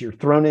 because you're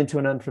thrown into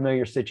an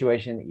unfamiliar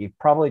situation that you've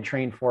probably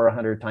trained for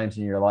 100 times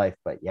in your life,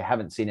 but you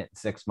haven't seen it in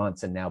 6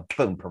 months, and now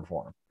boom,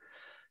 perform.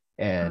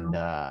 And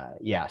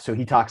so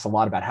he talks a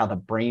lot about how the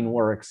brain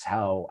works,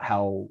 how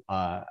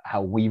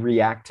we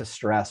react to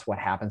stress, what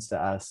happens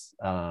to us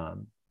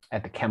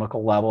at the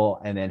chemical level,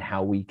 and then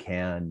how we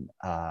can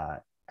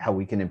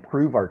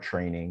improve our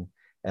training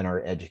and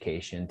our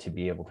education to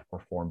be able to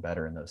perform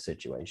better in those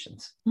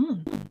situations.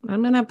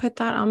 I'm going to put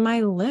that on my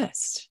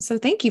list. So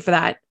thank you for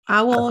that.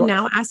 I will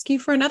now ask you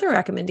for another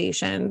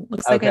recommendation.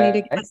 Looks like I need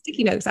to get my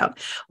sticky notes out.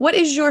 What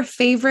is your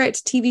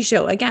favorite TV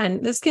show?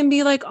 Again, this can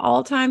be like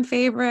all-time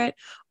favorite,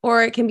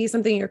 or it can be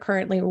something you're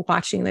currently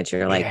watching that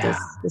you're like,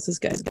 this is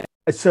good.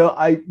 So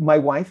my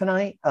wife and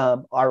I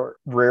are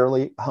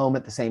rarely home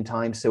at the same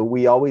time. So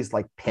we always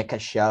pick a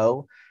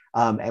show,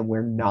 and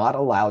we're not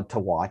allowed to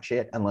watch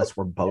it unless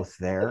we're both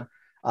there.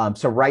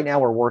 So right now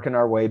we're working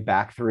our way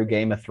back through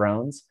Game of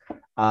Thrones.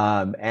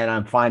 And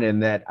I'm finding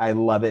that I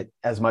love it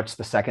as much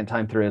the second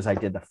time through as I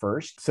did the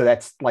first. So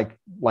that's like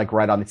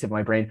right on the tip of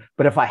my brain.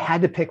 But if I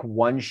had to pick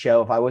one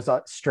show, if I was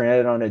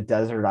stranded on a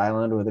desert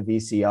island with a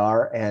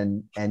VCR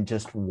and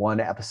just one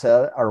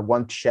episode or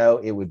one show,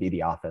 it would be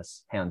The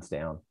Office, hands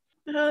down.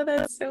 Oh,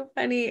 that's so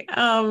funny.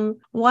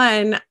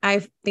 One,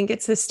 I think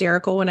it's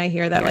hysterical when I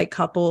hear that like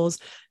couples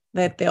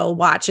that they'll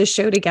watch a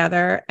show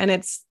together and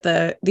it's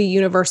the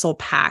universal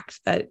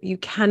pact that you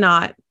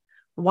cannot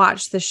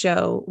watch the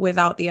show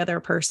without the other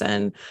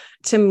person.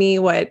 To me,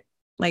 what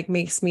like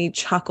makes me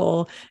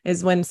chuckle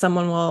is when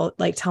someone will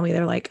like tell me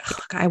they're like,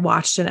 look, I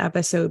watched an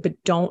episode,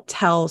 but don't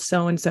tell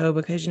so-and-so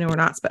because, we're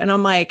not, and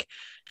I'm like,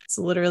 it's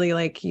literally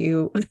like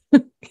you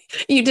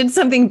did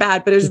something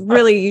bad, but it's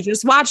really, you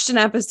just watched an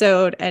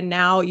episode and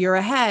now you're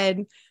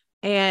ahead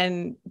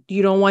and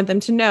you don't want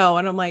them to know.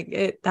 And I'm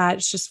like,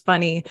 that's just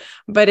funny.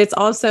 But it's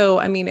also,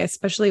 I mean,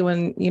 especially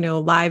when,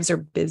 lives are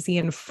busy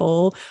and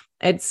full,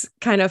 it's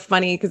kind of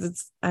funny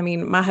because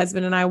my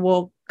husband and I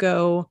will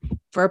go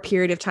for a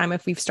period of time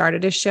if we've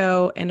started a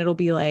show and it'll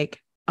be like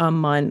a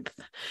month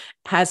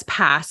has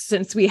passed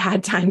since we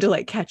had time to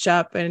like catch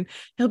up and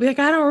he'll be like,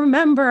 I don't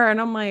remember. And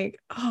I'm like,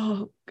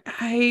 oh,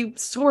 I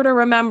sort of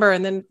remember.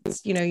 And then,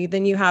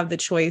 then you have the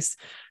choice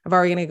of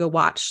are we going to go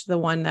watch the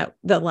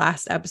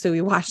last episode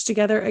we watched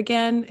together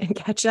again and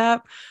catch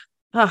up?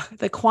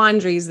 The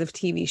quandaries of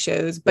TV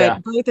shows,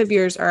 but both of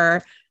yours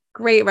are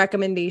great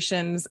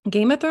recommendations.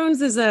 Game of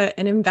Thrones is an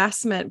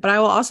investment, but I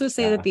will also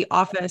say that The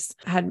Office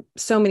had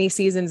so many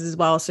seasons as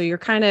well. So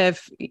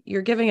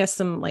you're giving us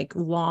some like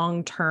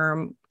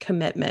long-term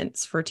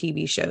commitments for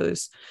TV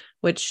shows,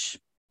 which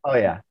oh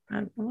yeah.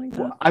 I like that.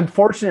 Well, I'm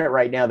fortunate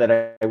right now that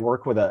I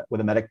work with a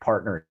medic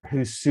partner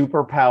whose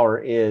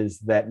superpower is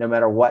that no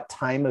matter what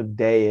time of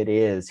day it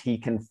is, he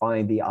can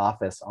find The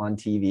Office on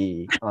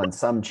TV on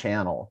some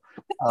channel.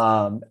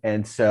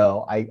 And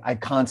so I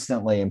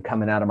constantly am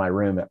coming out of my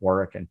room at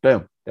work and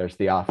boom, there's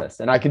The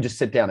Office. And I can just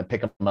sit down and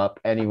pick them up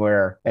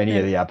anywhere, any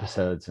of the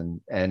episodes,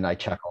 and I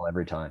chuckle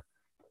every time.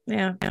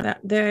 Yeah.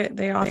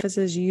 The Office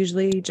is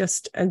usually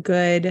just a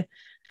good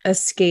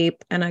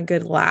escape and a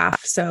good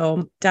laugh.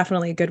 So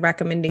definitely a good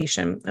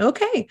recommendation.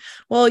 Okay.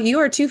 Well, you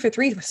are 2 for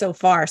 3 so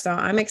far. So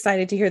I'm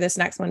excited to hear this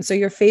next one. So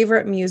your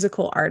favorite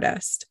musical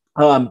artist?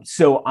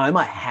 So I'm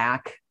a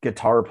hack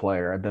guitar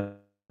player. I've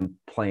been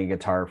playing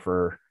guitar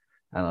for,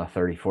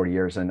 30, 40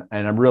 years and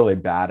I'm really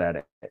bad at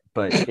it,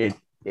 but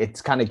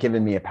it's kind of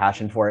given me a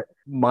passion for it.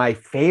 My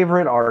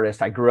favorite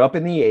artist, I grew up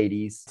in the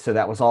 80s. So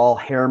that was all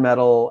hair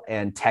metal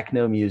and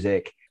techno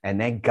music.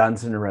 And then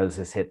Guns N'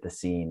 Roses hit the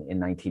scene in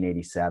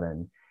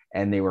 1987.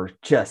 And they were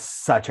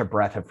just such a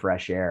breath of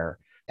fresh air.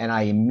 And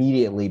I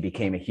immediately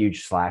became a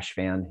huge Slash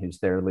fan, who's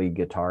their lead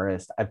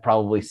guitarist. I've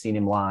probably seen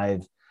him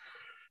live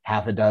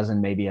half a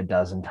dozen, maybe a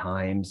dozen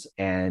times.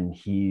 And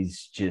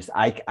he's just,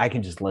 I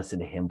can just listen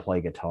to him play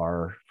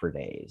guitar for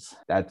days.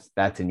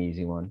 That's an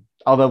easy one.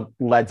 Although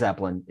Led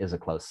Zeppelin is a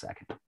close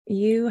second.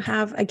 You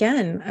have,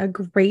 again, a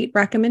great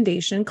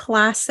recommendation.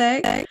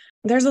 Classic.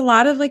 There's a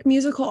lot of like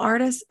musical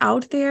artists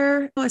out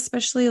there,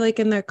 especially like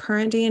in the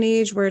current day and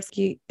age where it's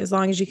as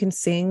long as you can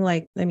sing,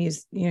 like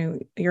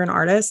you're an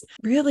artist.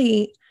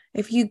 Really,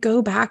 if you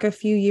go back a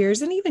few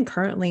years and even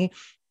currently,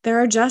 there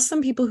are just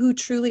some people who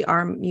truly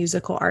are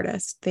musical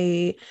artists.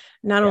 They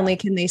not only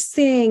can they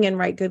sing and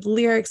write good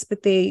lyrics,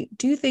 but they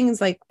do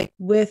things like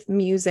with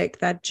music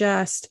that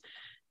just,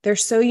 they're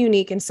so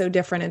unique and so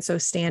different and so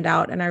stand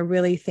out. And I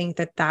really think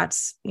that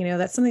that's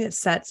something that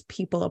sets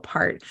people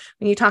apart.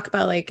 When you talk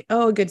about like,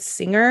 oh, a good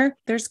singer,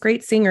 there's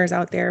great singers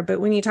out there. But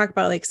when you talk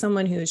about like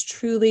someone who is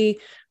truly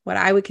what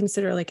I would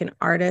consider like an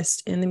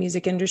artist in the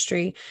music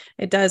industry,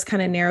 it does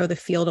kind of narrow the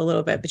field a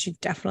little bit, but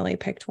you've definitely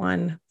picked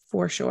one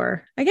for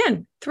sure.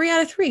 Again, 3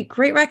 out of 3,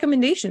 great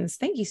recommendations.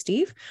 Thank you,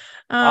 Steve.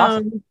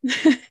 Awesome.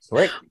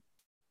 Sweet.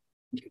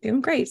 You're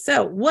doing great.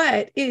 So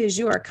what is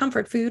your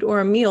comfort food or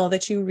a meal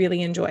that you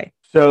really enjoy?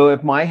 So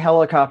if my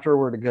helicopter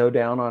were to go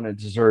down on a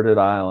deserted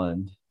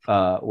island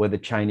with a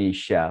Chinese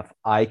chef,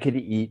 I could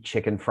eat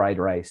chicken fried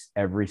rice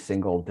every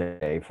single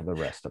day for the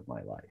rest of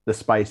my life. The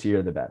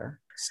spicier, the better.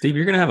 Steve,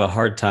 you're going to have a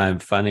hard time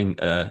finding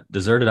a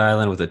deserted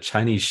island with a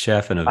Chinese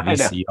chef and a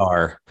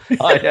VCR.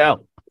 I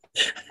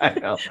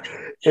know.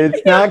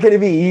 It's not going to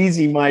be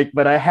easy, Mike,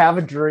 but I have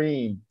a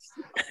dream.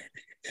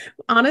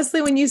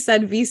 Honestly, when you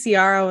said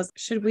VCR,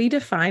 should we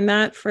define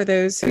that for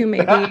those who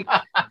maybe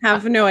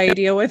have no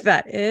idea what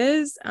that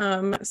is?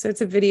 So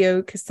it's a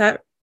video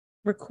cassette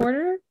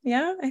recorder.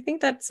 Yeah, I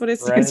think that's what it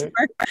stands for.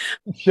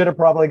 Should have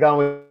probably gone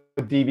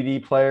with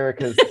DVD player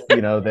because,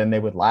 then they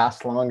would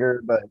last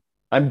longer, but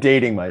I'm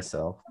dating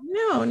myself.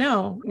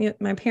 No.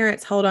 My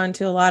parents held on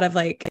to a lot of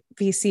like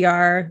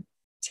VCR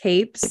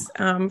tapes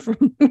from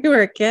when we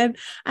were a kid.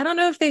 I don't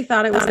know if they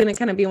thought it was going to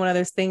kind of be one of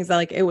those things that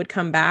like it would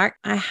come back.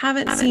 I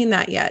haven't seen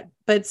that yet.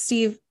 But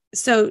Steve,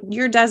 so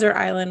your desert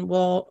island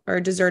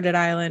or deserted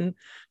island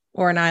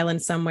or an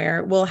island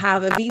somewhere will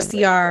have a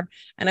VCR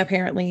and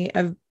apparently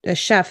a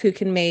chef who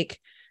can make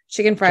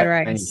chicken fried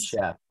rice. Any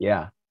chef,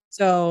 yeah.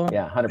 So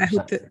yeah,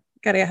 100%.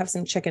 gotta have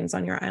some chickens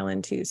on your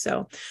island too.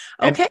 So,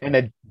 okay. And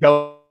then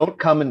don't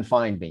come and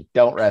find me.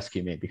 Don't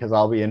rescue me, because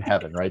I'll be in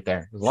heaven right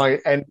there. As long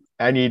and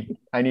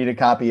I need a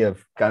copy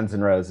of Guns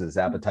N' Roses'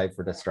 Appetite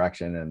for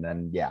Destruction, and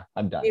then yeah,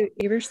 I'm done.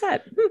 You're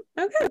set.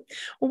 Okay.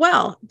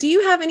 Well, do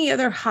you have any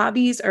other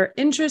hobbies or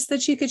interests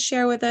that you could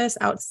share with us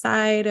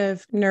outside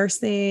of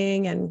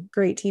nursing and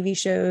great TV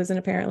shows and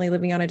apparently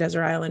living on a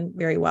desert island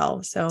very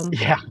well? So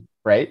yeah,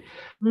 right.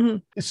 Mm-hmm.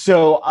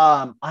 So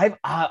I've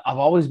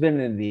always been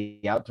in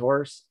the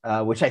outdoors,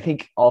 which I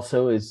think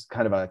also is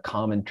kind of a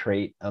common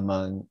trait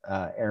among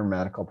air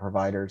medical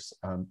providers.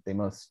 They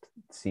most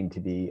seem to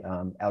be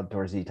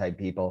outdoorsy type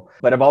people,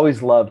 but I've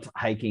always loved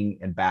hiking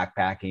and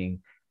backpacking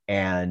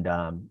and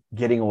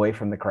getting away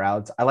from the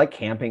crowds. I like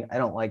camping. I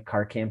don't like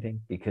car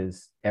camping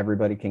because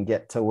everybody can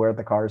get to where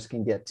the cars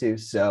can get to.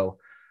 So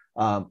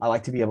I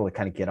like to be able to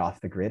kind of get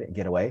off the grid and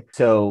get away.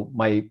 So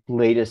my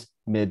latest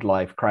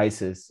midlife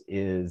crisis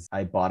is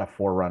I bought a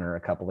 4Runner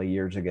a couple of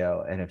years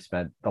ago and have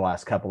spent the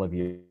last couple of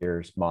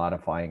years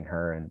modifying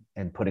her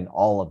and putting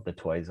all of the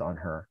toys on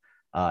her,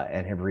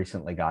 and have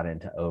recently got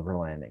into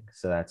overlanding.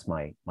 So that's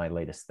my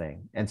latest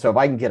thing. And so if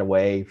I can get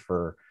away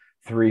for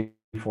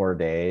 3-4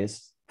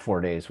 days,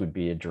 4 days would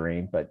be a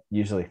dream, but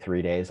usually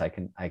 3 days I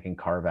can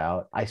carve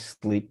out. I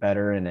sleep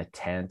better in a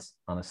tent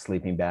on a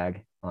sleeping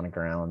bag on the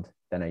ground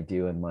than I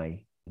do in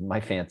my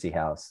fancy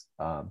house.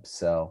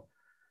 So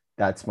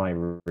that's my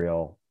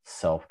real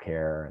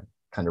self-care and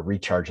kind of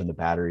recharging the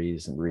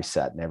batteries and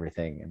resetting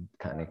everything and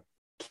kind of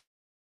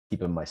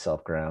keeping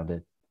myself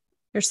grounded.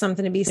 There's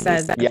something to be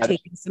said that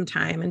taking some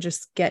time and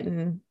just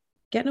getting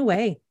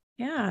away.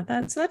 Yeah,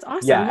 that's awesome.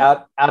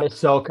 Yeah, out of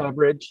cell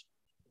coverage.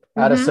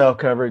 Out of cell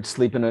coverage,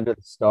 sleeping under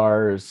the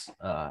stars.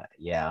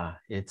 Yeah,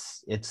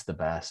 it's the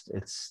best.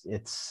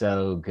 It's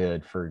so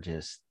good for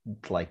just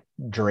like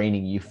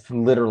draining. You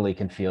literally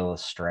can feel the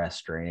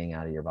stress draining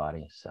out of your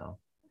body. So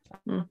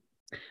well,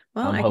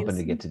 I'm hoping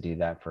to get to do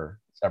that for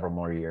several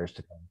more years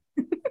to come.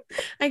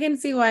 I can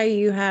see why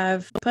you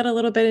have put a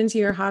little bit into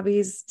your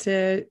hobbies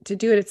to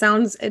do it. It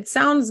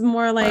sounds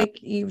more like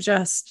you've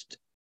just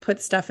put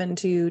stuff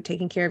into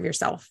taking care of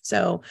yourself.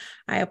 So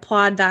I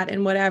applaud that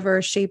in whatever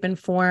shape and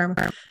form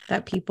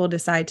that people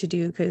decide to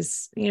do.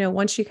 Because,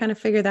 once you kind of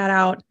figure that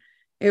out,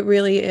 it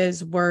really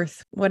is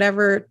worth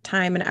whatever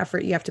time and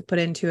effort you have to put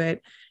into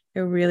it.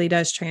 It really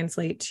does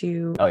translate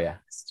to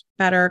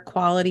better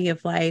quality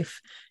of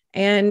life.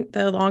 And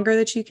the longer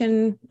that you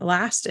can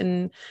last,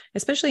 and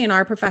especially in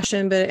our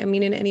profession, but I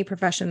mean, in any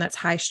profession that's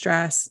high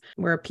stress,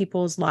 where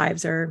people's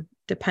lives are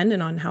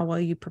dependent on how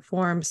well you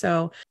perform.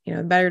 So,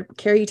 the better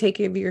care you take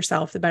of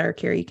yourself, the better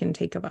care you can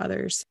take of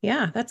others.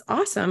 Yeah, that's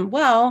awesome.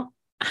 Well,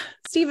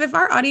 Steve, if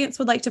our audience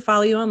would like to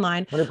follow you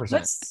online, 100%.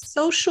 What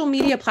social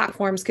media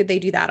platforms could they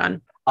do that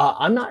on?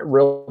 I'm not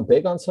real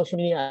big on social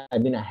media. I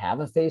mean, I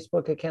have a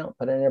Facebook account,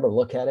 but I never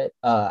look at it.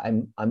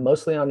 I'm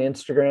mostly on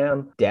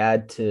Instagram,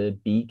 dad to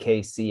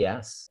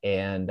BKCS.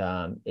 And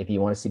if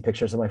you want to see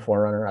pictures of my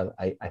 4Runner,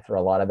 I throw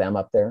a lot of them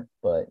up there,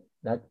 but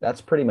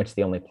that's pretty much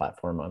the only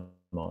platform I'm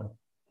on.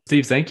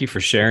 Steve, thank you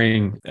for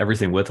sharing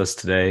everything with us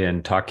today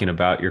and talking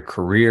about your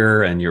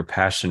career and your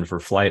passion for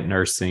flight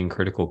nursing,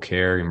 critical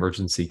care,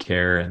 emergency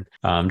care, and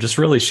just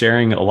really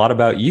sharing a lot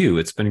about you.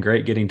 It's been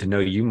great getting to know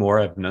you more.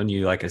 I've known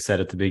you, like I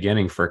said at the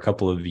beginning, for a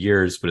couple of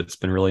years, but it's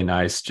been really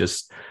nice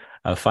just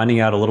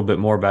finding out a little bit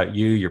more about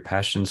you, your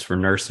passions for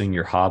nursing,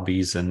 your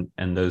hobbies, and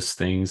those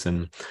things,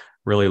 and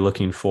really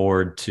looking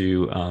forward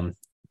to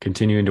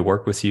continuing to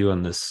work with you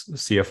on this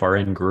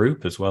CFRN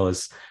group, as well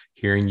as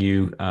hearing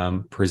you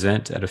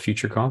present at a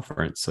future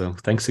conference. So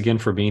thanks again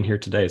for being here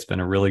today. It's been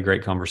a really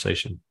great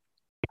conversation.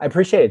 I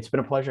appreciate it. It's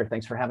been a pleasure.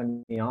 Thanks for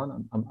having me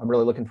on. I'm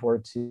really looking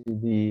forward to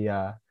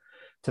the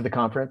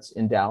conference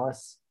in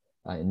Dallas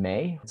in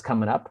May. It's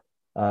coming up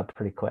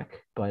pretty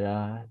quick,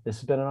 but this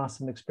has been an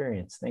awesome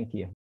experience. Thank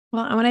you.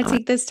 Well, I want to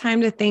take this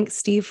time to thank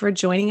Steve for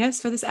joining us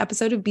for this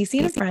episode of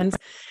BCEN Friends.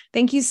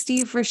 Thank you,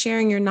 Steve, for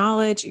sharing your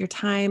knowledge, your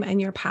time,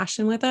 and your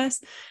passion with us.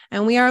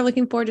 And we are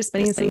looking forward to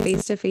spending some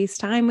face-to-face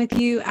time with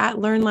you at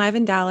Learn Live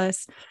in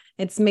Dallas.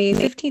 It's May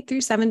 15th through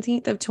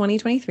 17th of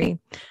 2023.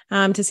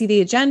 To see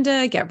the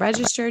agenda, get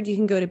registered, you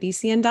can go to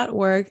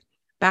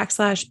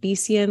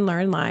bcn.org/BCN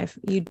Learn Live.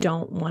 You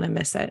don't want to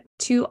miss it.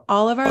 To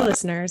all of our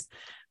listeners,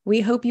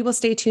 we hope you will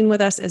stay tuned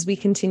with us as we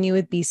continue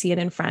with BCEN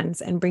and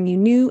Friends and bring you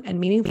new and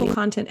meaningful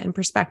content and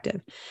perspective.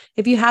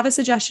 If you have a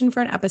suggestion for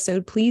an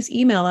episode, please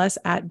email us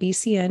at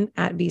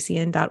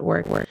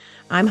bcn@bcn.org.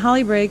 I'm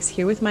Hollye Briggs,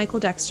 here with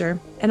Michael Dexter,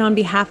 and on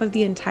behalf of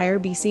the entire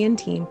BCEN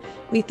team,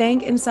 we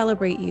thank and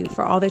celebrate you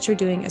for all that you're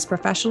doing as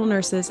professional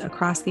nurses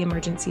across the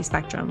emergency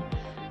spectrum.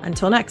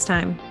 Until next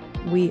time,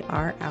 we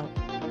are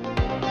out.